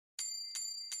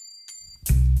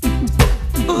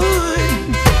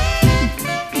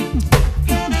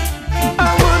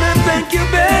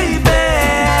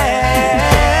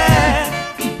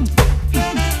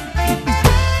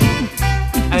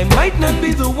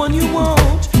one you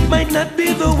want, might not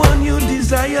be the one you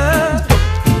desire.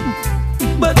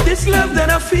 But this love that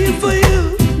I feel for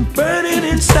you, burning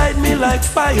inside me like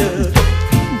fire.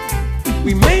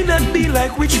 We may not be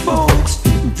like rich folks,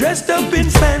 dressed up in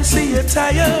fancy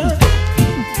attire,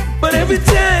 but every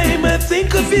time I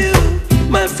think of you,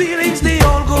 my feelings they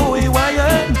all go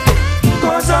haywire.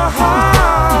 Cause our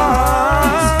hearts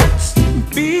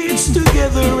beats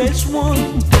together as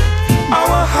one.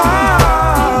 Our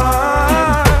hearts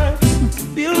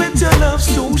filled with a love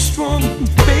so strong.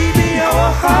 Baby,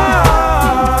 our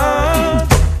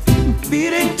hearts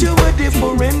beating to a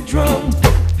different drum.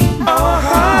 Our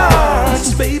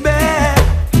hearts, baby,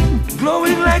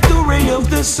 glowing like the ray of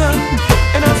the sun.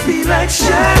 And I feel like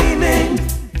shining,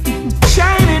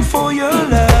 shining for your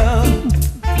love.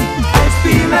 I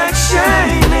feel like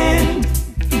shining,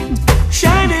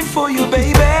 shining for you,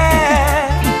 baby.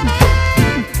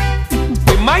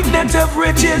 We might not have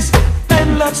riches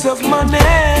and lots of money,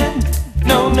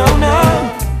 no, no, no,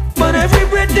 but every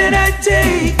breath that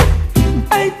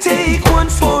I take one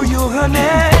for you,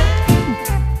 honey.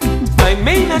 I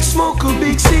may not smoke a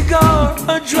big cigar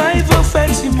or drive a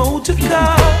fancy motor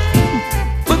car,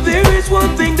 but there is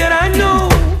one thing that I know,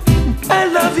 I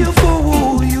love you for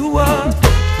who you are.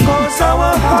 Cause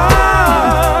our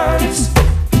hearts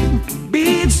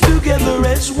beats together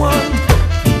as one.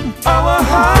 Our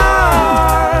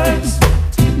hearts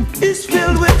is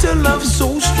filled with a love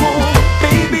so strong.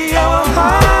 Baby, our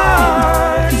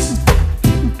hearts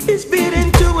is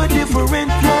beating to a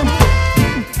different drum.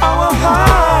 Our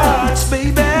hearts,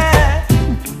 baby,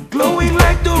 glowing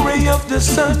like the ray of the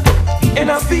sun. And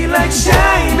I feel like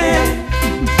shining,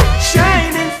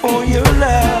 shining for your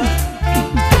love.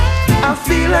 I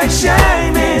feel like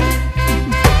shining,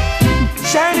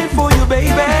 shining for you,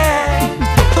 baby.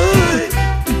 Ooh.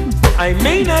 I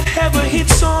may not have a hit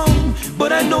song,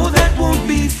 but I know that won't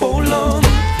be for long.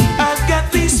 I've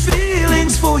got these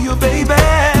feelings for you, baby,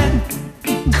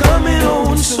 coming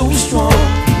on so strong.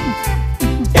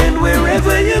 And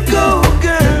wherever you go,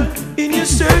 girl, in your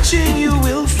searching you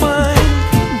will find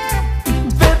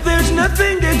that there's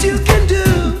nothing that you can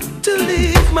do to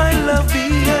leave my love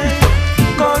behind.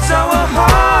 Cause our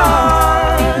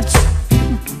hearts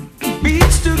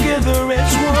beats together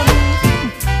as one.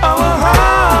 Our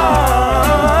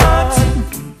hearts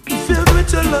filled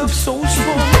with a love so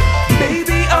strong.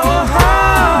 Baby, our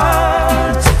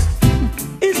hearts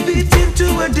is beating to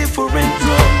a different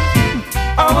drum.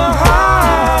 Our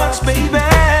hearts, baby,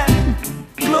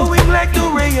 glowing like the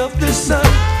ray of the sun.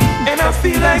 And I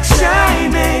feel like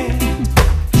shining,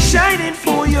 shining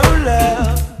for your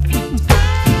love.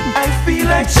 I feel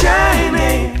like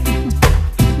shining,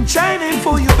 shining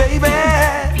for you, baby.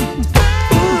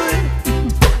 Ooh.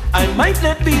 I might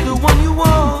not be the one you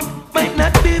want, might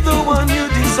not be the one you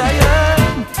desire,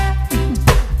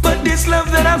 but this love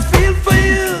that I feel for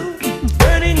you,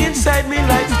 burning inside me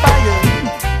like fire.